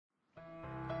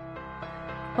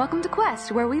Welcome to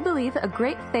Quest, where we believe a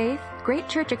great faith, great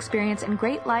church experience, and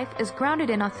great life is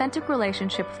grounded in authentic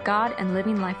relationship with God and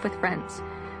living life with friends.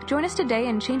 Join us today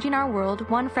in changing our world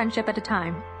one friendship at a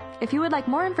time. If you would like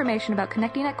more information about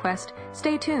connecting at Quest,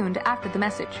 stay tuned after the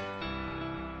message.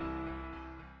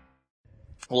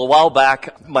 Well, a while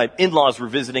back, my in-laws were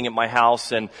visiting at my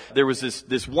house, and there was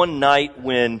this one night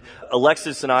when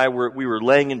Alexis and I were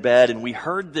laying in bed, and we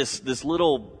heard this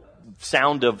little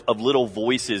sound of little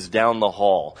voices down the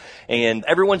hall. And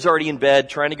everyone's already in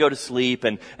bed trying to go to sleep,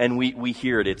 and we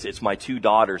hear it. It's my two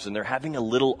daughters, and they're having a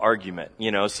little argument,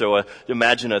 so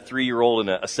imagine a 3-year-old and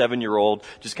a 7-year-old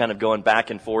just kind of going back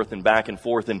and forth,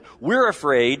 and we're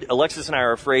afraid, Alexis and I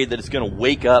are afraid that it's going to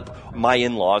wake up my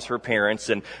in-laws, her parents,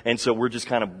 and so we're just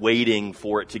kind of waiting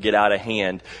for it to get out of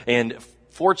hand. And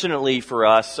fortunately for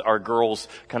us, our girls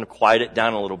kind of quieted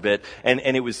down a little bit, and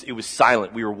it was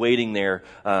silent. We were waiting there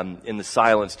in the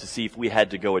silence to see if we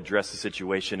had to go address the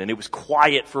situation, and it was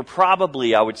quiet for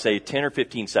probably, I would say, 10 or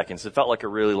 15 seconds. It felt like a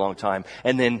really long time,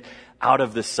 and then out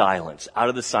of the silence,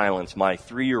 my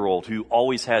 3-year-old, who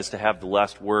always has to have the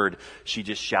last word, she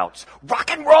just shouts, "Rock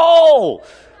and roll!"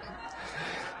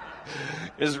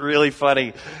 It's really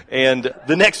funny. And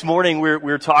the next morning, we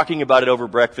were talking about it over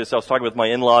breakfast. I was talking with my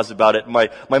in-laws about it. My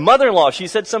mother-in-law, she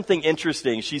said something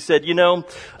interesting. She said,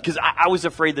 because I was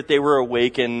afraid that they were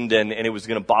awakened and it was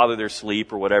going to bother their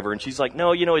sleep or whatever. And she's like,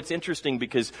 no, it's interesting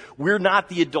because we're not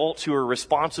the adults who are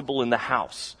responsible in the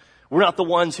house. We're not the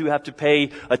ones who have to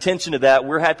pay attention to that.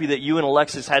 We're happy that you and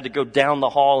Alexis had to go down the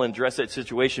hall and address that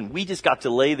situation. We just got to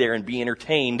lay there and be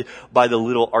entertained by the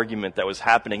little argument that was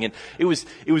happening. And it was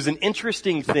an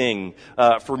interesting thing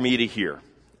for me to hear.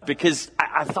 Because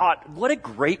I thought, what a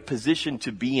great position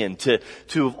to be in, to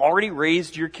have already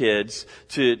raised your kids,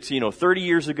 to 30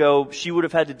 years ago, she would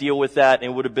have had to deal with that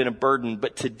and it would have been a burden.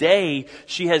 But today,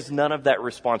 she has none of that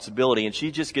responsibility, and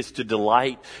she just gets to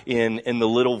delight in the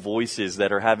little voices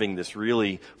that are having this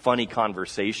really funny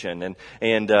conversation.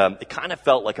 And it kind of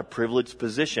felt like a privileged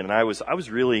position. And I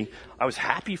was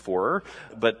happy for her,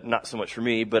 but not so much for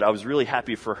me, but I was really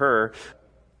happy for her.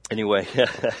 Anyway,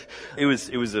 it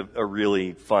was a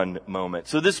really fun moment.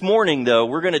 So this morning, though,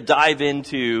 we're going to dive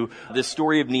into the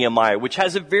story of Nehemiah, which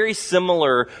has a very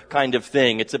similar kind of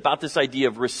thing. It's about this idea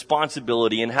of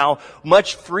responsibility and how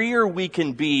much freer we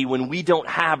can be when we don't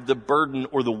have the burden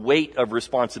or the weight of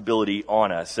responsibility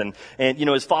on us. And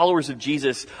as followers of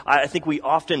Jesus, I think we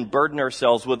often burden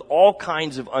ourselves with all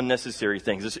kinds of unnecessary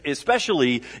things,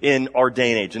 especially in our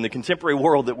day and age. In the contemporary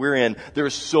world that we're in,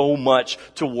 there's so much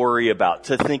to worry about,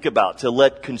 to think about, to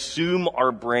let consume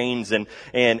our brains, and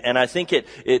I think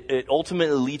it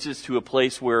ultimately leads us to a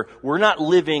place where we're not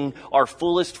living our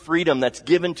fullest freedom that's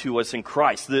given to us in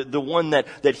Christ, the one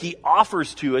that He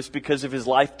offers to us because of His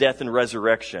life, death, and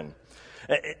resurrection.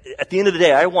 At the end of the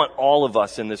day, I want all of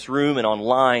us in this room and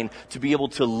online to be able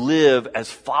to live as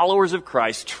followers of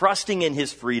Christ, trusting in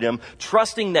His freedom,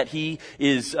 trusting that He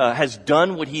has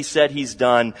done what He said He's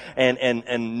done,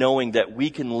 and knowing that we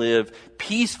can live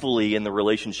peacefully in the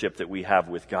relationship that we have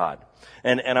with God.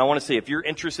 And I want to say, if you're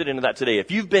interested in that today,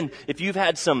 if you've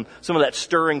had some of that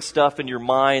stirring stuff in your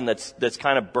mind that's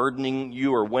kind of burdening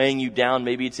you or weighing you down,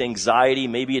 maybe it's anxiety,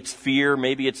 maybe it's fear,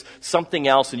 maybe it's something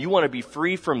else, and you want to be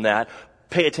free from that,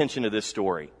 pay attention to this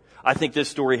story. I think this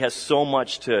story has so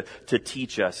much to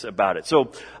teach us about it.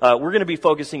 So we're going to be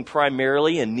focusing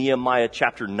primarily in Nehemiah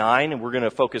chapter 9, and we're going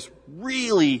to focus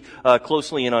really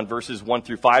closely in on verses 1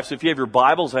 through 5. So if you have your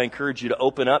Bibles, I encourage you to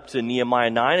open up to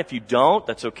Nehemiah 9. If you don't,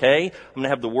 that's okay. I'm going to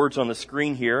have the words on the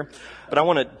screen here. But I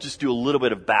want to just do a little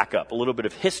bit of backup, a little bit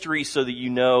of history so that you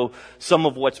know some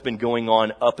of what's been going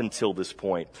on up until this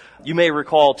point. You may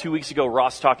recall 2 weeks ago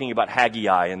Ross talking about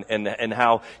Haggai and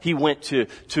how he went to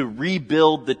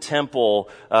rebuild the temple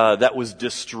that was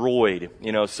destroyed.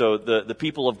 So the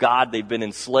people of God, they've been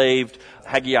enslaved.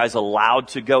 Haggai's allowed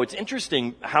to go. It's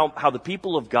interesting how the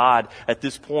people of God at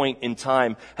this point in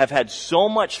time have had so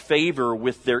much favor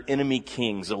with their enemy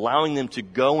kings, allowing them to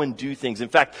go and do things. In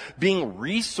fact, being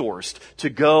resourced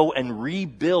to go and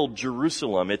rebuild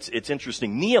Jerusalem. It's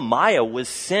interesting. Nehemiah was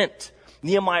sent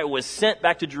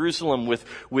back to Jerusalem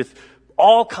with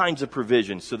all kinds of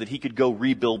provisions so that he could go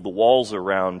rebuild the walls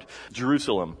around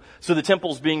Jerusalem. So the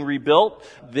temple's being rebuilt.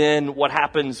 Then what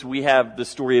happens? We have the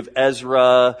story of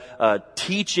Ezra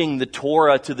teaching the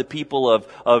Torah to the people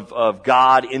of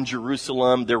God in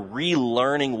Jerusalem. They're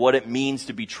relearning what it means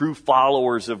to be true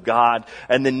followers of God.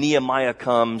 And then Nehemiah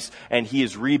comes and he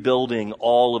is rebuilding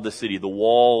all of the city, the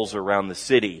walls around the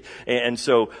city. And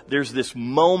so there's this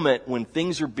moment when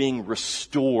things are being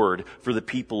restored for the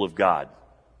people of God.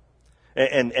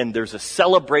 And there's a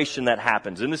celebration that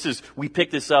happens. And we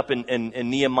pick this up in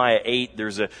Nehemiah 8.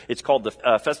 It's called the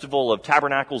Festival of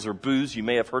Tabernacles or Booths. You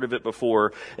may have heard of it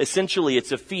before. Essentially,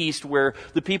 it's a feast where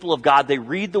the people of God, they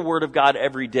read the Word of God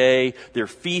every day. They're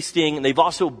feasting. And they've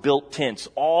also built tents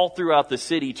all throughout the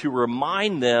city to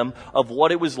remind them of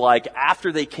what it was like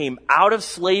after they came out of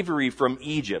slavery from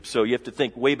Egypt. So you have to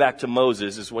think way back to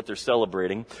Moses is what they're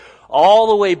celebrating. All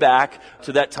the way back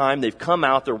to that time, they've come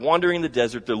out, they're wandering in the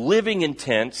desert, they're living in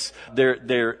tents.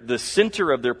 The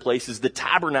center of their place is the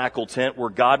tabernacle tent where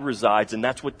God resides, and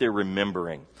that's what they're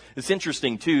remembering. It's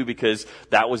interesting, too, because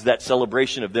that was that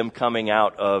celebration of them coming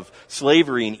out of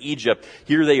slavery in Egypt.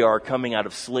 Here they are coming out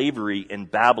of slavery in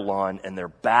Babylon, and they're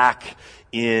back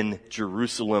in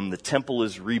Jerusalem. The temple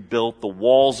is rebuilt, the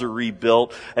walls are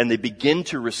rebuilt, and they begin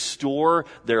to restore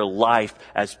their life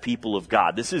as people of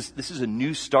God. This is a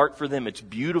new start for them. It's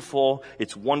beautiful.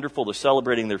 It's wonderful. They're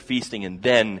celebrating, they're feasting, and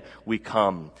then we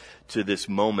come to this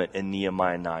moment in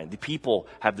Nehemiah 9. The people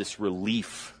have this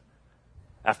relief.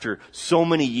 After so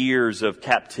many years of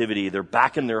captivity, they're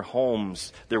back in their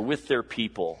homes. They're with their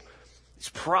people.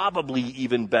 It's probably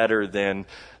even better than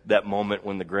that moment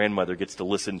when the grandmother gets to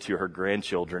listen to her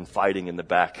grandchildren fighting in the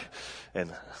back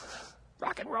and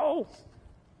rock and roll.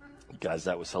 Guys,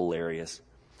 that was hilarious.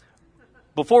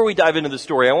 Before we dive into the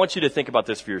story, I want you to think about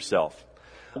this for yourself.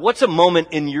 What's a moment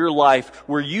in your life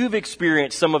where you've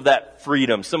experienced some of that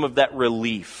freedom, some of that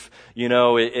relief? You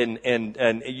know,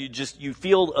 and you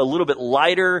feel a little bit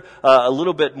lighter, a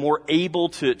little bit more able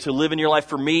to live in your life.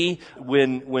 For me,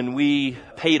 when we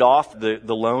paid off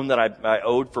the loan that I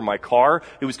owed for my car,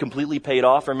 it was completely paid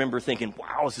off. I remember thinking,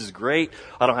 wow, this is great.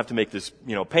 I don't have to make this,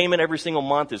 payment every single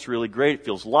month. It's really great. It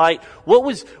feels light. What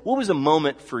was a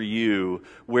moment for you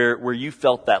where you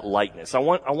felt that lightness? I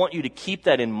want you to keep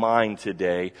that in mind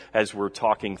today as we're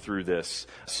talking through this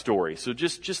story. So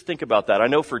just think about that. I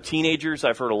know for teenagers,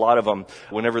 I've heard a lot of them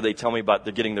whenever they tell me about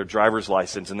they're getting their driver's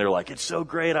license and they're like, it's so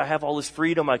great. I have all this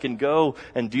freedom. I can go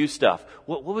and do stuff.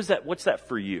 What was that? What's that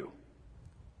for you?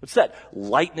 What's that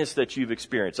lightness that you've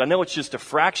experienced? I know it's just a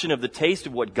fraction of the taste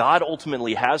of what God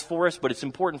ultimately has for us, but it's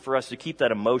important for us to keep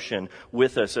that emotion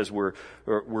with us as we're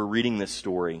reading this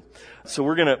story. So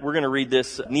we're gonna read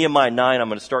this Nehemiah 9. I'm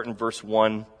going to start in verse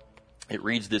 1. It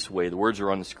reads this way. The words are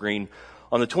on the screen.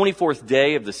 On the 24th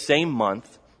day of the same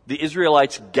month, the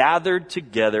Israelites gathered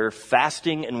together,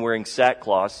 fasting and wearing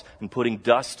sackcloths and putting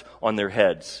dust on their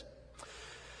heads.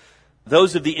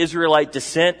 Those of the Israelite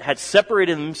descent had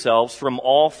separated themselves from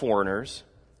all foreigners.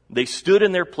 They stood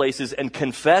in their places and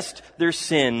confessed their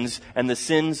sins and the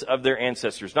sins of their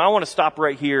ancestors. Now I want to stop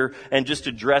right here and just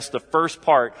address the first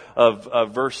part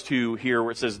of verse 2 here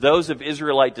where it says, those of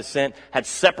Israelite descent had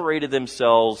separated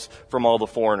themselves from all the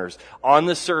foreigners. On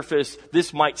the surface,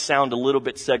 this might sound a little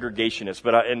bit segregationist,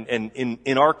 but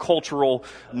in our cultural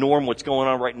norm, what's going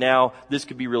on right now, this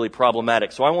could be really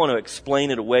problematic. So I want to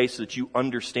explain it away so that you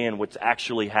understand what's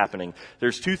actually happening.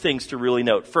 There's two things to really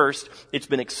note. First, it's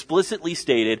been explicitly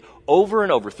stated over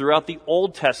and over throughout the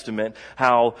Old Testament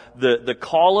how the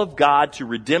call of God to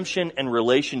redemption and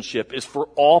relationship is for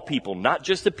all people, not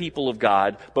just the people of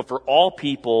God, but for all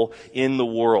people in the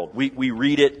world. We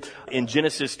read it in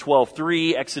Genesis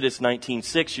 12:3, Exodus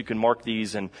 19:6. You can mark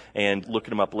these and look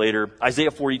them up later. Isaiah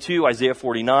 42, Isaiah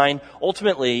 49.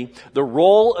 Ultimately, the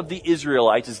role of the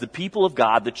Israelites as the people of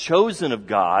God, the chosen of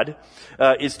God,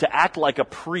 is to act like a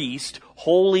priest,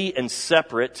 holy and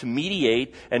separate, to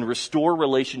mediate and restore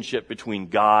relationship between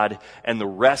God and the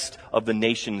rest of the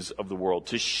nations of the world,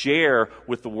 to share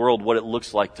with the world what it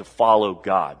looks like to follow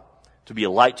God, to be a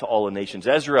light to all the nations.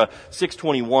 Ezra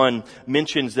 6:21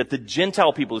 mentions that the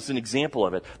Gentile people, this is an example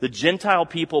of it, the Gentile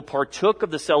people partook of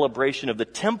the celebration of the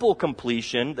temple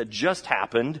completion that just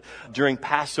happened during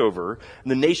Passover,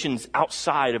 and the nations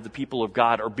outside of the people of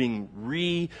God are being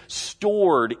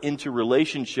restored into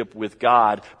relationship with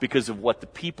God because of what the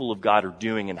people of God are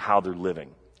doing and how they're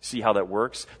living. See how that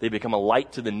works? They become a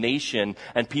light to the nation,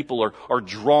 and people are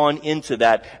drawn into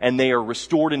that, and they are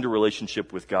restored into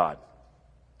relationship with God.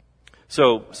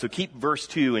 So keep verse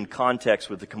 2 in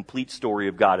context with the complete story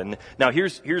of God. And now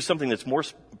here's something that's more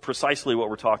precisely what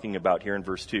we're talking about here in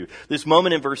verse 2. This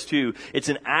moment in verse 2, it's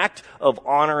an act of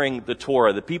honoring the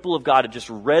Torah. The people of God have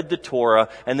just read the Torah,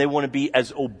 and they want to be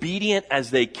as obedient as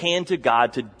they can to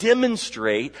God to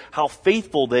demonstrate how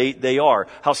faithful they are,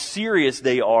 how serious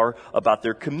they are about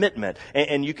their commitment.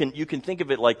 And you can think of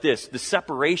it like this. The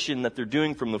separation that they're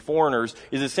doing from the foreigners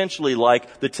is essentially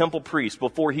like the temple priest.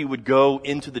 Before he would go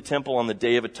into the temple on the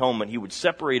Day of Atonement, he would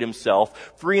separate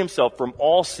himself, free himself from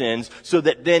all sins, so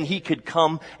that then he could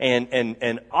come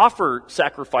and offer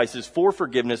sacrifices for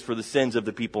forgiveness for the sins of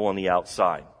the people on the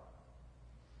outside.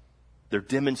 They're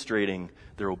demonstrating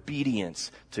their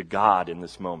obedience to God in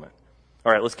this moment.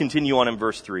 All right, let's continue on in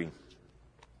verse 3.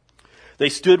 They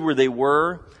stood where they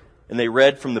were, and they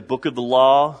read from the book of the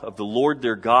law of the Lord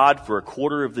their God for a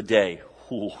quarter of the day.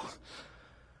 Ooh.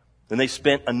 Then they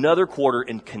spent another quarter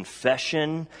in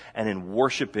confession and in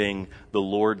worshiping the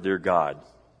Lord their God.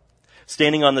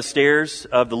 Standing on the stairs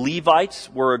of the Levites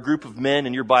were a group of men.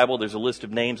 In your Bible, there's a list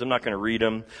of names. I'm not going to read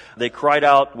them. They cried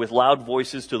out with loud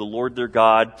voices to the Lord their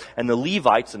God. And the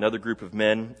Levites, another group of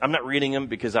men, I'm not reading them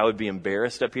because I would be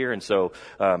embarrassed up here. And so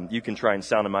you can try and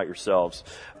sound them out yourselves.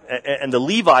 And the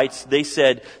Levites, they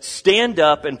said, stand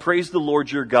up and praise the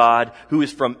Lord your God, who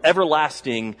is from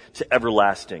everlasting to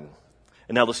everlasting.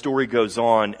 And now the story goes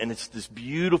on, and it's this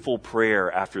beautiful prayer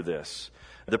after this.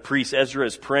 The priest Ezra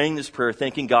is praying this prayer,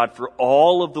 thanking God for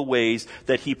all of the ways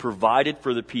that he provided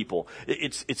for the people.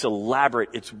 It's elaborate,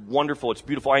 it's wonderful, it's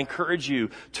beautiful. I encourage you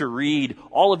to read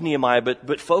all of Nehemiah,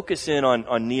 but focus in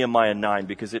on Nehemiah 9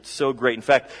 because it's so great. In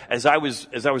fact, as I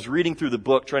was reading through the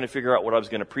book, trying to figure out what I was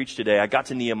going to preach today, I got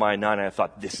to Nehemiah 9 and I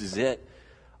thought, this is it.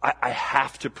 I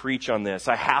have to preach on this.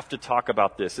 I have to talk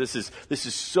about this. This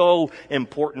is so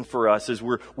important for us as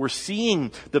we're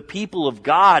seeing the people of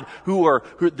God who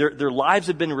their lives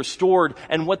have been restored,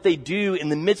 and what they do in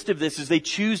the midst of this is they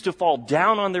choose to fall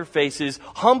down on their faces,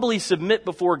 humbly submit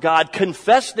before God,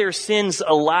 confess their sins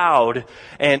aloud,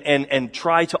 and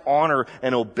try to honor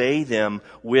and obey them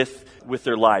with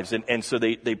their lives. And so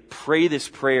they pray this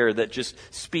prayer that just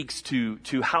speaks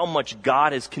to how much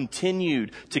God has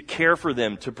continued to care for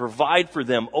them, to provide for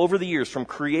them over the years, from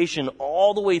creation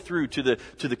all the way through to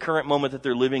the current moment that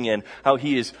they're living in, how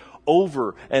he is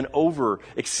over and over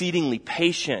exceedingly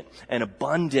patient and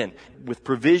abundant with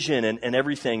provision and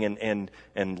everything,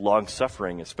 and long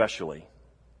suffering especially.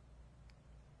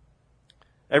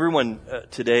 Everyone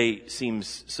today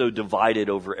seems so divided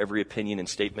over every opinion and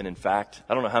statement and fact.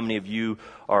 I don't know how many of you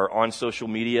are on social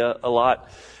media a lot,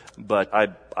 but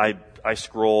I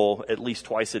scroll at least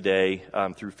twice a day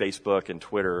through Facebook and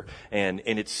Twitter, and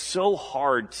it's so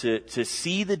hard to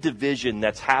see the division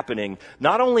that's happening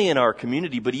not only in our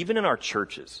community but even in our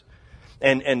churches.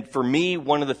 And for me,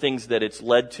 one of the things that it's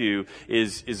led to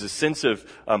is a sense of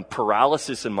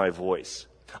paralysis in my voice.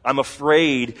 I'm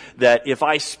afraid that if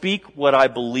I speak what I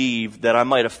believe, that I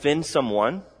might offend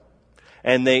someone,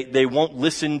 and they won't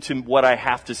listen to what I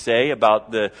have to say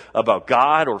about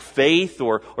God or faith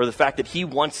or the fact that he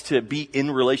wants to be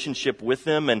in relationship with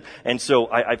them. And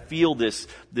so I feel this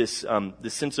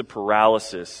sense of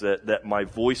paralysis that my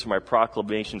voice or my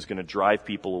proclamation is going to drive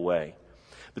people away.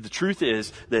 But the truth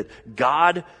is that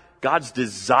God's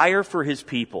desire for his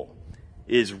people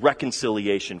is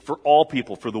reconciliation for all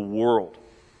people, for the world.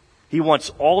 He wants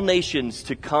all nations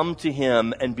to come to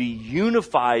him and be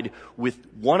unified with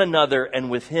one another and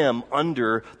with him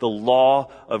under the law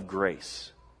of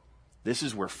grace. This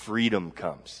is where freedom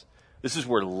comes. This is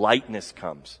where lightness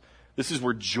comes. This is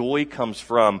where joy comes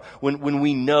from. When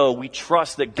we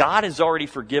trust that God has already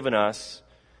forgiven us,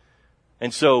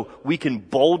 and so we can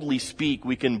boldly speak,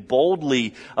 we can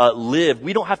boldly live.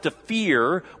 We don't have to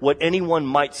fear what anyone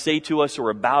might say to us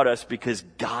or about us because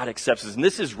God accepts us. And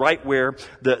this is right where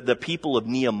the people of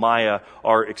Nehemiah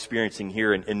are experiencing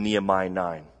here in Nehemiah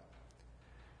 9.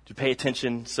 To pay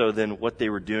attention, so then what they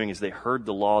were doing is they heard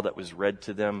the law that was read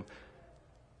to them.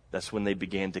 That's when they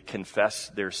began to confess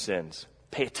their sins.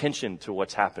 Pay attention to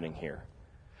what's happening here.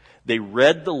 They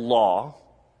read the law,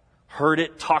 heard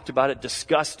it, talked about it,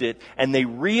 discussed it, and they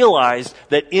realized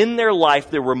that in their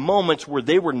life there were moments where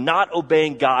they were not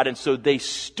obeying God, and so they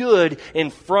stood in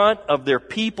front of their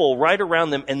people right around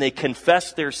them and they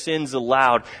confessed their sins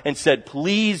aloud and said,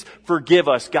 please forgive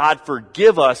us, God,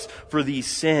 forgive us for these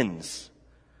sins.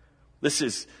 This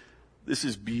is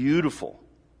beautiful.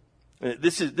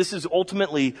 This is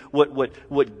ultimately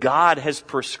what God has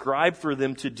prescribed for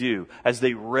them to do as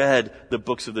they read the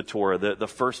books of the Torah, the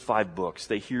first 5 books.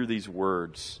 They hear these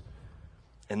words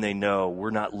and they know we're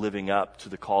not living up to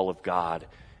the call of God.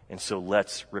 And so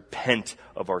let's repent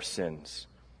of our sins.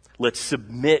 Let's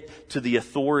submit to the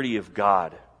authority of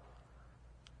God.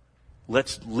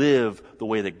 Let's live the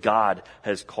way that God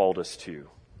has called us to.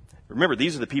 Remember,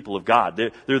 these are the people of God.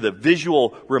 They're the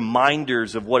visual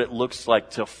reminders of what it looks like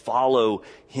to follow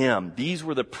him. These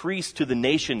were the priests to the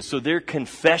nation. So their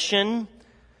confession,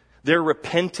 their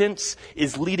repentance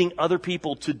is leading other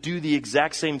people to do the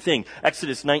exact same thing.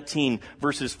 Exodus 19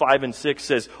 verses 5 and 6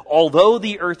 says, although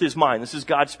the earth is mine, this is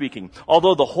God speaking,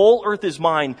 although the whole earth is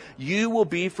mine, you will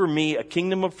be for me a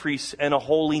kingdom of priests and a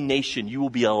holy nation. You will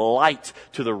be a light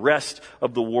to the rest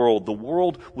of the world. The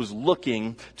world was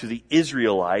looking to the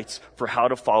Israelites for how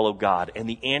to follow God. And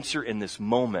the answer in this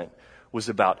moment was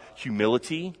about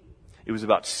humility. It was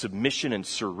about submission and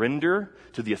surrender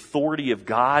to the authority of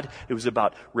God. It was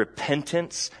about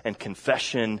repentance and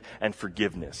confession and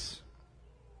forgiveness.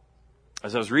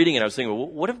 As I was reading it, I was thinking,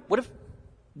 well,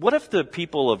 what if the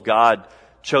people of God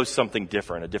chose something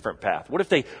different, a different path? What if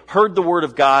they heard the word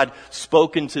of God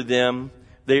spoken to them?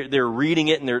 They're reading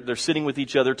it and they're sitting with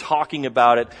each other talking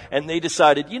about it, and they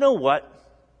decided, you know what?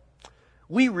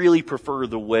 We really prefer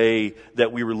the way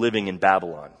that we were living in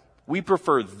Babylon. We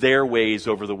prefer their ways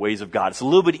over the ways of God. It's a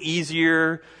little bit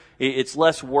easier. It's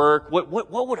less work. What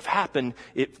would have happened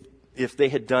if they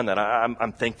had done that?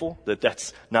 I'm thankful that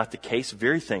that's not the case.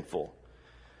 Very thankful.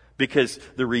 Because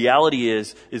the reality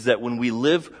is that when we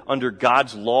live under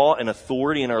God's law and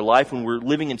authority in our life, when we're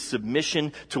living in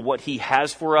submission to what He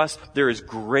has for us, there is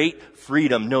great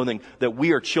freedom knowing that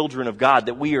we are children of God,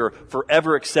 that we are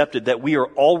forever accepted, that we are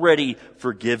already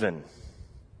forgiven.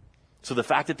 So the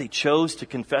fact that they chose to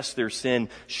confess their sin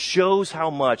shows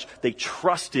how much they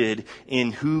trusted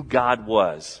in who God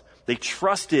was. They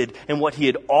trusted in what He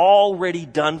had already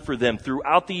done for them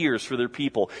throughout the years for their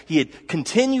people. He had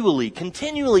continually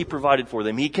provided for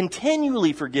them. He had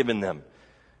continually forgiven them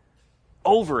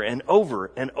over and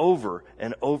over and over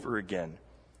and over again.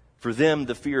 For them,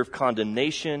 the fear of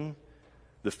condemnation,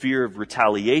 the fear of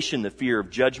retaliation, the fear of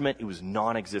judgment, it was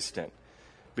non-existent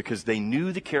because they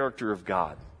knew the character of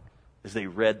God as they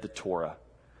read the Torah.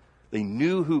 They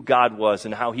knew who God was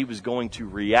and how He was going to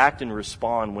react and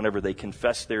respond whenever they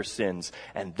confessed their sins.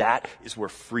 And that is where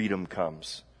freedom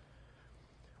comes.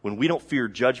 When we don't fear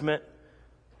judgment,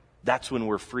 that's when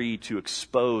we're free to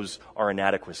expose our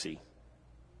inadequacy.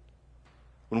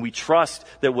 When we trust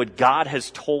that what God has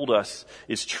told us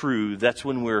is true, that's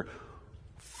when we're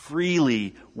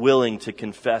freely willing to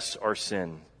confess our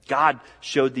sin. God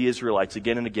showed the Israelites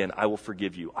again and again, I will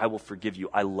forgive you. I will forgive you.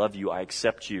 I love you. I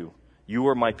accept you. You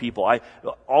are my people.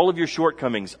 All of your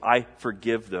shortcomings, I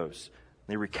forgive those.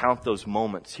 They recount those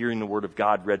moments, hearing the word of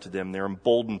God read to them. They're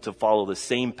emboldened to follow the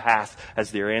same path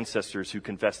as their ancestors who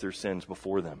confessed their sins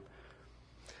before them.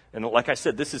 And like I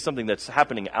said, this is something that's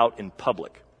happening out in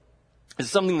public. It's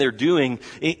something they're doing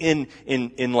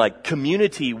in like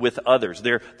community with others.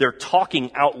 They're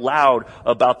talking out loud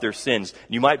about their sins.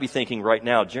 You might be thinking right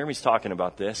now, Jeremy's talking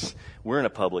about this. We're in a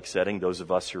public setting, those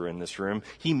of us who are in this room.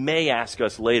 He may ask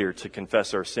us later to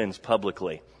confess our sins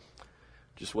publicly.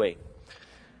 Just wait.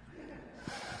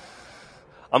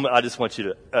 I just want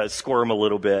you to squirm a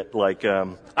little bit. Like,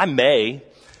 I may.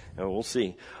 We'll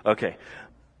see. Okay.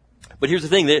 But here's the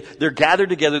thing, they're gathered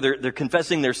together, they're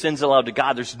confessing their sins aloud to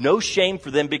God. There's no shame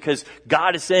for them because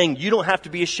God is saying, you don't have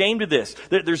to be ashamed of this.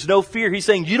 There's no fear. He's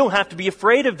saying, you don't have to be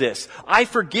afraid of this. I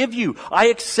forgive you. I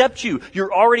accept you.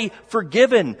 You're already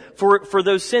forgiven for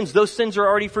those sins. Those sins are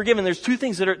already forgiven. There's two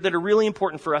things that are really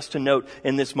important for us to note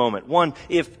in this moment. One,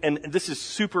 and this is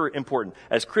super important,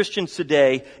 as Christians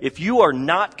today, if you are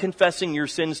not confessing your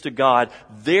sins to God,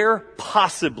 there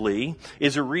possibly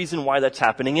is a reason why that's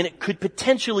happening, and it could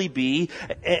potentially be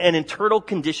an internal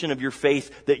condition of your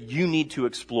faith that you need to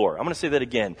explore. I'm going to say that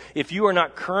again. If you are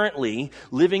not currently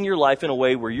living your life in a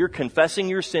way where you're confessing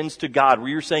your sins to God, where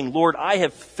you're saying, Lord, I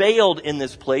have failed in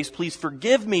this place, please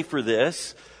forgive me for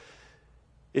this.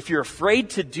 If you're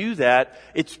afraid to do that,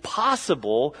 it's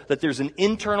possible that there's an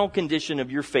internal condition of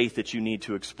your faith that you need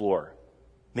to explore.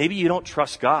 Maybe you don't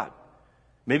trust God.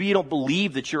 Maybe you don't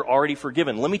believe that you're already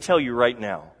forgiven. Let me tell you right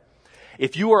now,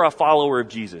 if you are a follower of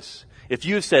Jesus, if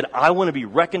you have said, I want to be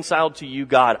reconciled to you,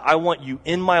 God, I want you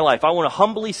in my life, I want to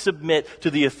humbly submit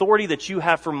to the authority that you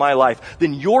have for my life,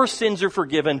 then your sins are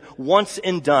forgiven once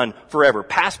and done forever.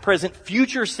 Past, present,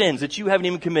 future sins that you haven't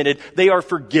even committed, they are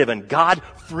forgiven. God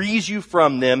frees you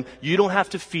from them. You don't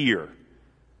have to fear.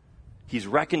 He's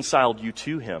reconciled you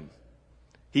to Him.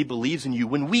 He believes in you.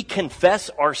 When we confess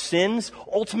our sins,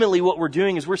 ultimately what we're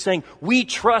doing is we're saying, we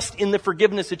trust in the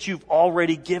forgiveness that you've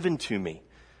already given to me.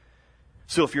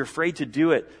 So if you're afraid to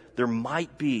do it, there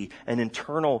might be an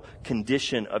internal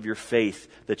condition of your faith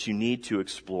that you need to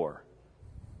explore.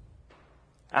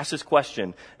 Ask this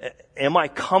question, am I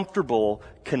comfortable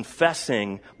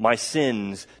confessing my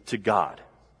sins to God?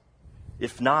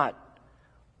 If not,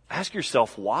 ask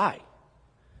yourself why.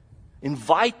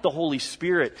 Invite the Holy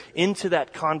Spirit into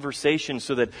that conversation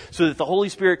so that the Holy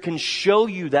Spirit can show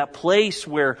you that place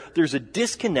where there's a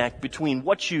disconnect between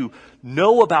what you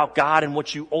know about God and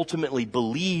what you ultimately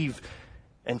believe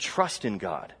and trust in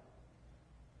God.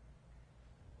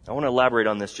 I want to elaborate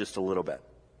on this just a little bit.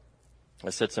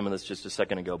 I said some of this just a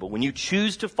second ago, but when you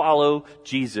choose to follow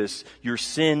Jesus, your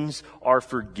sins are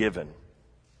forgiven.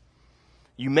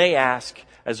 You may ask,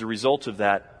 as a result of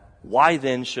that, why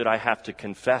then should I have to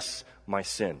confess my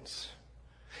sins?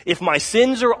 If my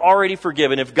sins are already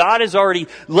forgiven, if God has already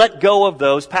let go of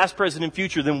those, past, present, and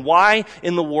future, then why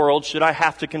in the world should I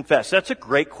have to confess? That's a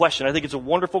great question. I think it's a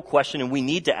wonderful question and we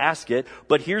need to ask it,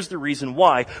 but here's the reason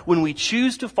why. When we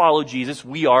choose to follow Jesus,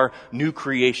 we are new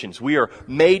creations. We are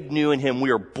made new in Him.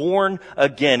 We are born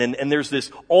again. And there's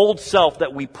this old self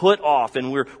that we put off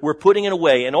and we're putting it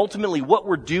away. And ultimately what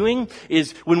we're doing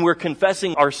is when we're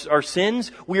confessing our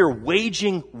sins, we are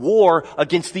waging war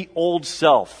against the old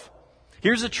self.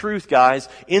 Here's the truth, guys.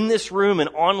 In this room and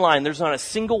online, there's not a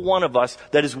single one of us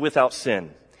that is without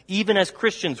sin. Even as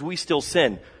Christians, we still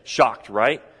sin. Shocked,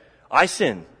 right? I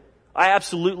sin. I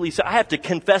absolutely sin. I have to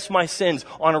confess my sins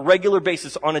on a regular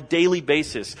basis, on a daily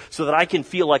basis, so that I can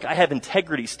feel like I have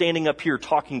integrity standing up here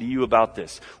talking to you about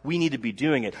this. We need to be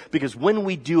doing it, because when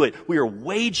we do it, we are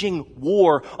waging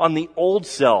war on the old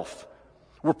self.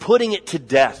 We're putting it to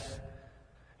death.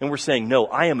 And we're saying, no,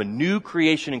 I am a new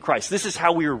creation in Christ. This is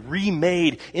how we are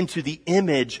remade into the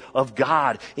image of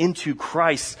God, into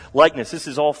Christ's likeness. This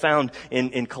is all found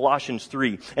in Colossians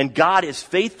 3. And God is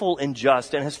faithful and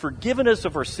just and has forgiven us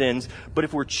of our sins. But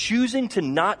if we're choosing to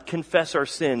not confess our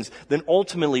sins, then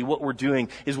ultimately what we're doing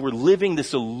is we're living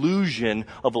this illusion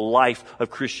of a life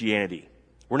of Christianity.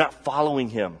 We're not following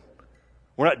Him.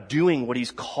 We're not doing what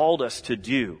He's called us to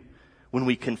do. When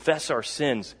we confess our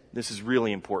sins, this is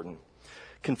really important.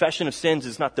 Confession of sins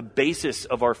is not the basis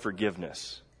of our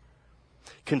forgiveness.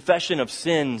 Confession of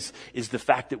sins is the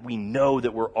fact that we know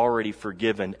that we're already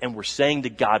forgiven, and we're saying to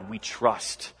God, we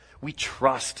trust. We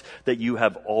trust that you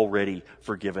have already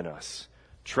forgiven us.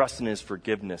 Trust in His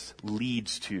forgiveness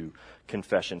leads to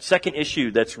confession. Second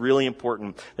issue that's really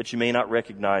important that you may not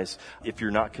recognize if you're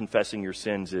not confessing your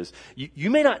sins is you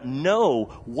may not know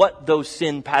what those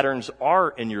sin patterns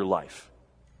are in your life.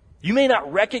 You may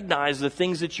not recognize the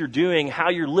things that you're doing, how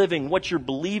you're living, what you're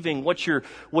believing, what you're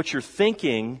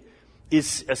thinking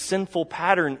is a sinful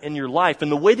pattern in your life.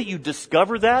 And the way that you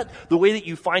discover that, the way that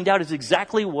you find out is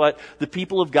exactly what the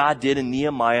people of God did in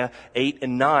Nehemiah 8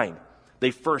 and 9.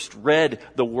 They first read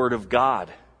the Word of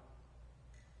God.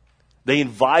 They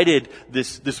invited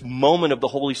this moment of the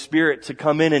Holy Spirit to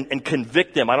come in and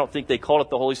convict them. I don't think they called it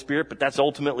the Holy Spirit, but that's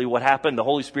ultimately what happened. The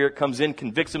Holy Spirit comes in,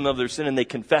 convicts them of their sin, and they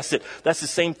confess it. That's the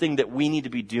same thing that we need to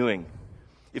be doing.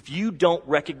 If you don't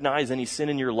recognize any sin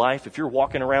in your life, if you're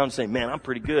walking around saying, man, I'm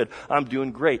pretty good, I'm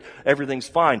doing great, everything's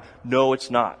fine. No, it's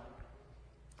not.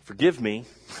 Forgive me,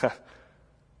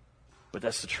 but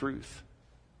that's the truth.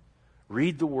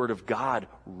 Read the Word of God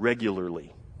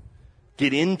regularly.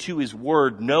 Get into His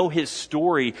Word, know His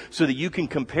story so that you can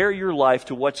compare your life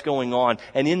to what's going on.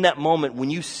 And in that moment, when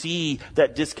you see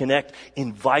that disconnect,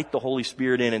 invite the Holy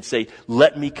Spirit in and say,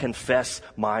 let me confess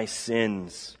my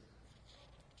sins.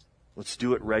 Let's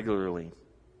do it regularly.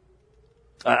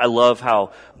 I love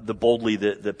how boldly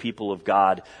the people of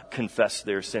God confess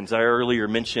their sins. I earlier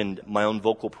mentioned my own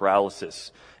vocal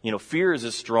paralysis. Fear is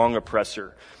a strong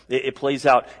oppressor. It plays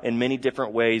out in many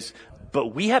different ways.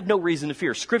 But we have no reason to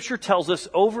fear. Scripture tells us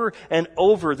over and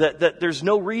over that there's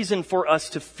no reason for us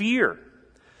to fear.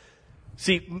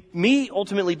 See, me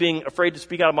ultimately being afraid to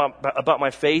speak out about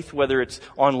my faith, whether it's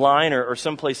online or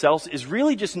someplace else, is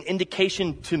really just an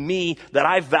indication to me that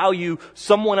I value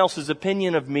someone else's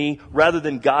opinion of me rather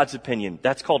than God's opinion.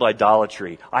 That's called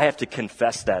idolatry. I have to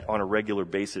confess that on a regular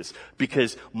basis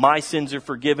because my sins are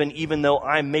forgiven. Even though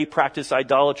I may practice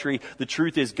idolatry, the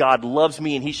truth is God loves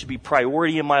me and He should be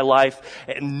priority in my life.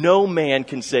 And no man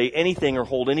can say anything or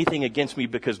hold anything against me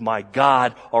because my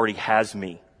God already has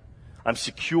me. I'm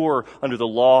secure under the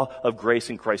law of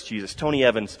grace in Christ Jesus. Tony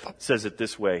Evans says it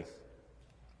this way.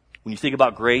 When you think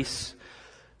about grace,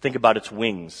 think about its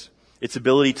wings. Its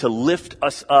ability to lift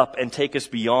us up and take us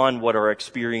beyond what our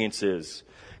experience is.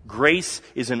 Grace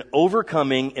is an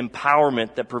overcoming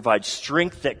empowerment that provides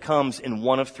strength that comes in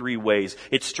one of three ways.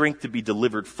 It's strength to be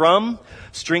delivered from,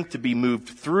 strength to be moved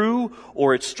through,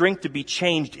 or it's strength to be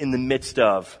changed in the midst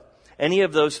of. Any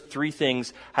of those three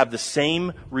things have the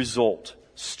same result.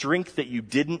 Strength that you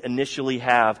didn't initially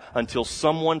have until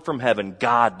someone from heaven,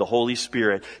 God, the Holy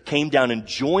Spirit, came down and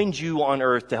joined you on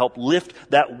earth to help lift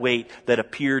that weight that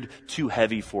appeared too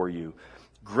heavy for you.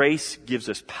 Grace gives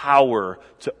us power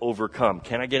to overcome.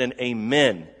 Can I get an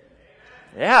amen?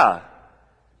 Yeah.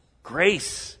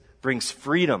 Grace brings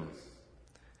freedom.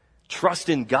 Trust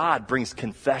in God brings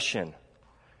confession.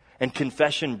 And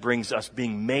confession brings us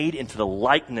being made into the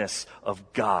likeness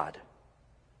of God.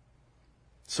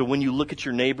 So when you look at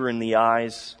your neighbor in the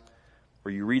eyes,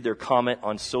 or you read their comment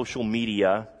on social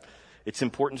media, it's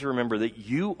important to remember that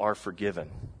you are forgiven.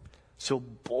 So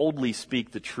boldly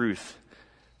speak the truth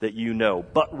that you know.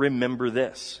 But remember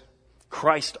this,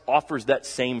 Christ offers that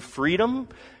same freedom.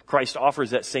 Christ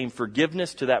offers that same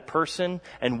forgiveness to that person,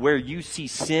 and where you see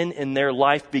sin in their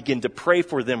life, begin to pray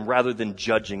for them rather than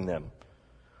judging them.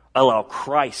 Allow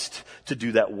Christ to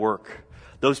do that work.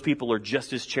 Those people are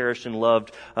just as cherished and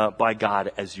loved by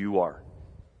God as you are.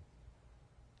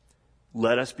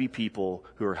 Let us be people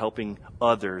who are helping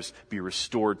others be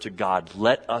restored to God.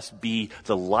 Let us be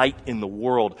the light in the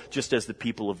world, just as the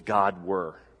people of God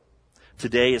were.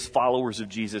 Today, as followers of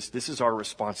Jesus, this is our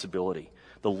responsibility.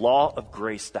 The law of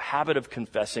grace, the habit of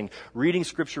confessing, reading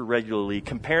Scripture regularly,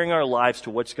 comparing our lives to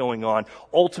what's going on,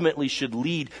 ultimately should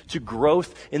lead to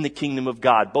growth in the kingdom of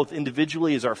God, both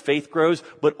individually as our faith grows,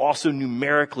 but also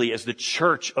numerically as the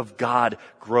church of God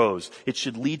grows. It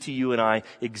should lead to you and I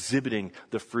exhibiting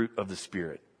the fruit of the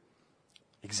Spirit.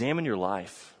 Examine your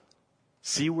life.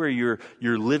 See where you're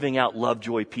living out love,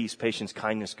 joy, peace, patience,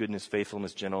 kindness, goodness,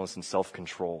 faithfulness, gentleness, and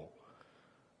self-control.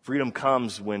 Freedom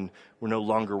comes when we're no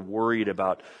longer worried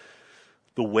about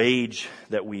the wage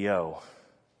that we owe,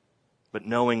 but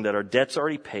knowing that our debt's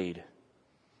already paid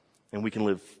and we can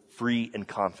live free and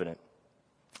confident.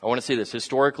 I want to say this.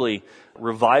 Historically,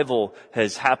 revival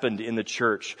has happened in the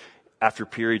church after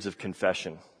periods of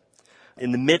confession.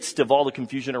 In the midst of all the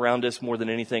confusion around us, more than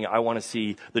anything, I want to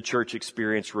see the church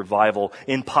experience revival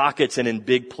in pockets and in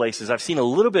big places. I've seen a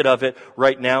little bit of it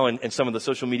right now in some of the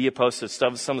social media posts.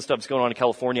 Some of the stuff that's going on in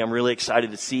California. I'm really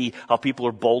excited to see how people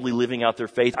are boldly living out their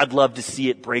faith. I'd love to see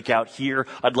it break out here.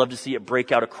 I'd love to see it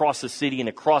break out across the city and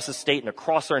across the state and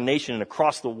across our nation and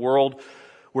across the world,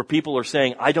 where people are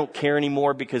saying, I don't care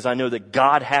anymore because I know that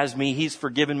God has me. He's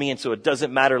forgiven me, and so it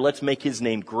doesn't matter. Let's make His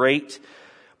name great.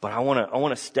 But I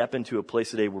want to step into a place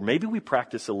today where maybe we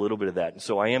practice a little bit of that. And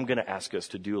so I am going to ask us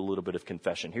to do a little bit of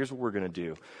confession. Here's what we're going to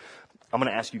do. I'm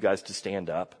going to ask you guys to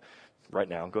stand up right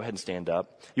now. Go ahead and stand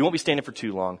up. You won't be standing for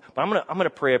too long, but I'm going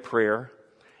to pray a prayer.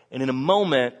 And in a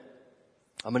moment,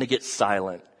 I'm going to get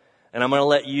silent. And I'm going to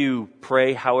let you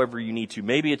pray however you need to.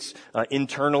 Maybe it's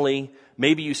internally.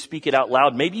 Maybe you speak it out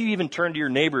loud. Maybe you even turn to your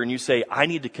neighbor and you say, I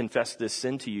need to confess this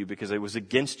sin to you because it was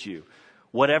against you.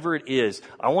 Whatever it is,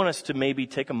 I want us to maybe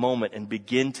take a moment and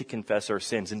begin to confess our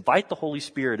sins. Invite the Holy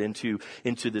Spirit into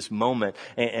this moment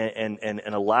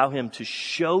and allow Him to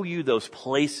show you those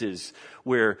places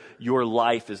where your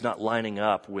life is not lining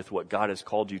up with what God has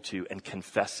called you to, and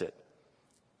confess it.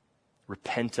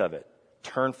 Repent of it.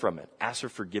 Turn from it. Ask for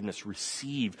forgiveness.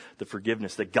 Receive the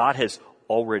forgiveness that God has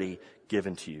already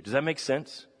given to you. Does that make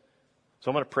sense? So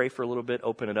I'm going to pray for a little bit,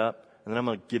 open it up, and then I'm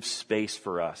going to give space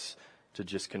for us to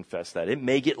just confess that. It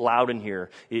may get loud in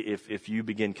here if you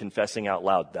begin confessing out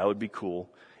loud. That would be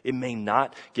cool. It may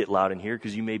not get loud in here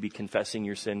because you may be confessing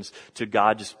your sins to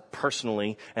God just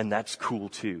personally, and that's cool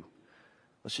too.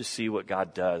 Let's just see what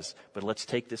God does. But let's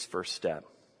take this first step.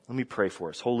 Let me pray for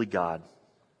us. Holy God,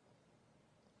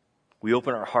 we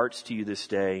open our hearts to you this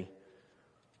day.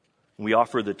 We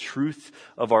offer the truth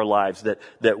of our lives,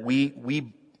 that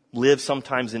we live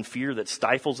sometimes in fear that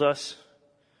stifles us.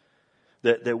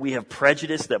 That we have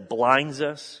prejudice that blinds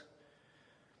us.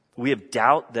 We have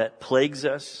doubt that plagues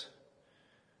us.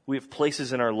 We have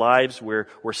places in our lives where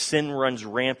sin runs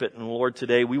rampant. And Lord,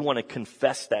 today we want to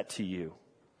confess that to you.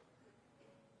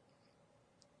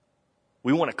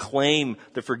 We want to claim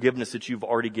the forgiveness that you've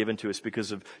already given to us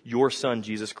because of your Son,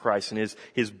 Jesus Christ, and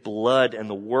His blood and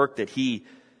the work that He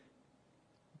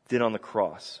did on the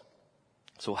cross.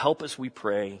 So help us, we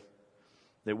pray,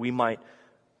 that we might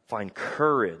find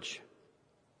courage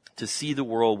to see the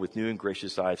world with new and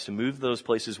gracious eyes, to move those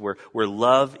places where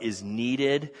love is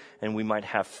needed, and we might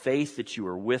have faith that you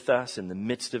are with us in the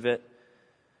midst of it,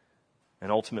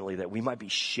 and ultimately that we might be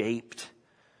shaped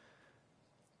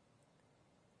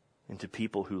into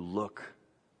people who look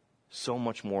so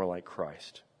much more like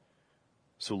Christ.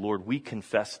 So Lord, we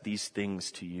confess these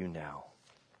things to you now.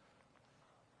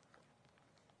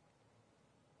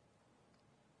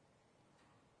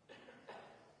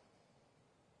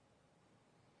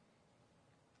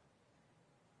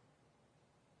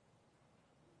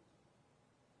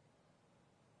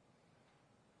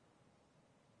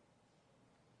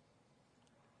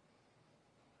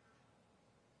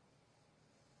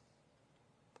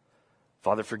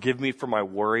 Father, forgive me for my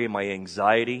worry and my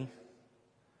anxiety.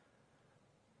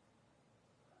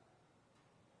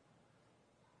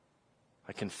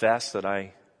 I confess that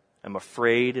I am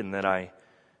afraid and that I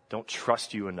don't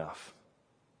trust you enough.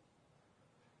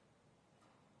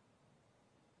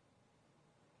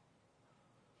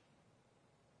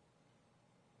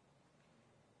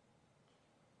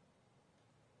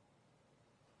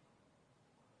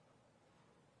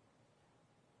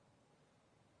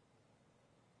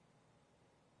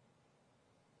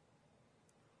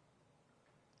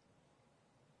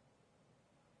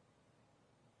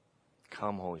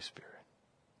 Come, Holy Spirit.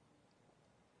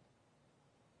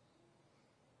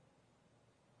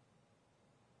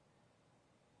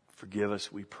 Forgive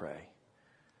us, we pray.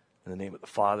 In the name of the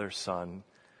Father, Son,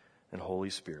 and Holy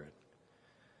Spirit.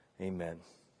 Amen.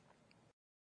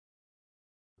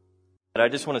 And I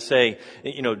just want to say,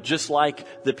 just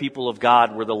like the people of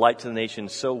God were the light to the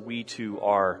nations, so we too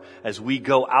are. As we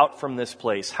go out from this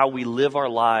place, how we live our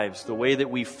lives, the way that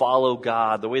we follow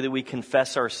God, the way that we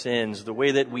confess our sins, the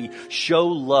way that we show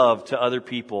love to other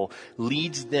people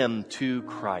leads them to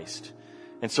Christ.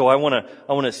 And so I want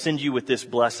to send you with this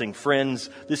blessing. Friends,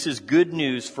 this is good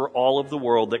news for all of the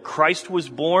world, that Christ was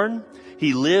born,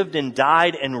 He lived and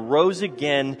died and rose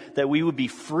again, that we would be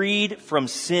freed from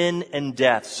sin and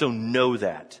death. So know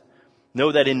that.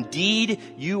 Know that indeed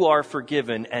you are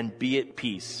forgiven, and be at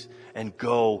peace. And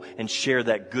go and share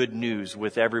that good news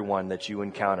with everyone that you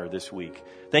encounter this week.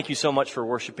 Thank you so much for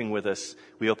worshiping with us.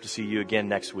 We hope to see you again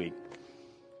next week.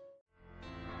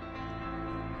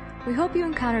 We hope you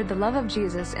encountered the love of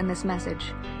Jesus in this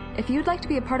message. If you'd like to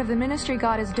be a part of the ministry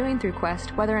God is doing through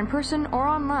Quest, whether in person or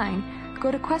online,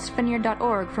 go to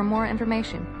questvineyard.org for more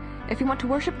information. If you want to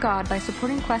worship God by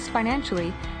supporting Quest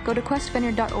financially, go to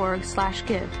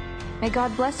questvineyard.org/give. May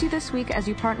God bless you this week as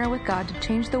you partner with God to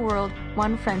change the world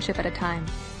one friendship at a time.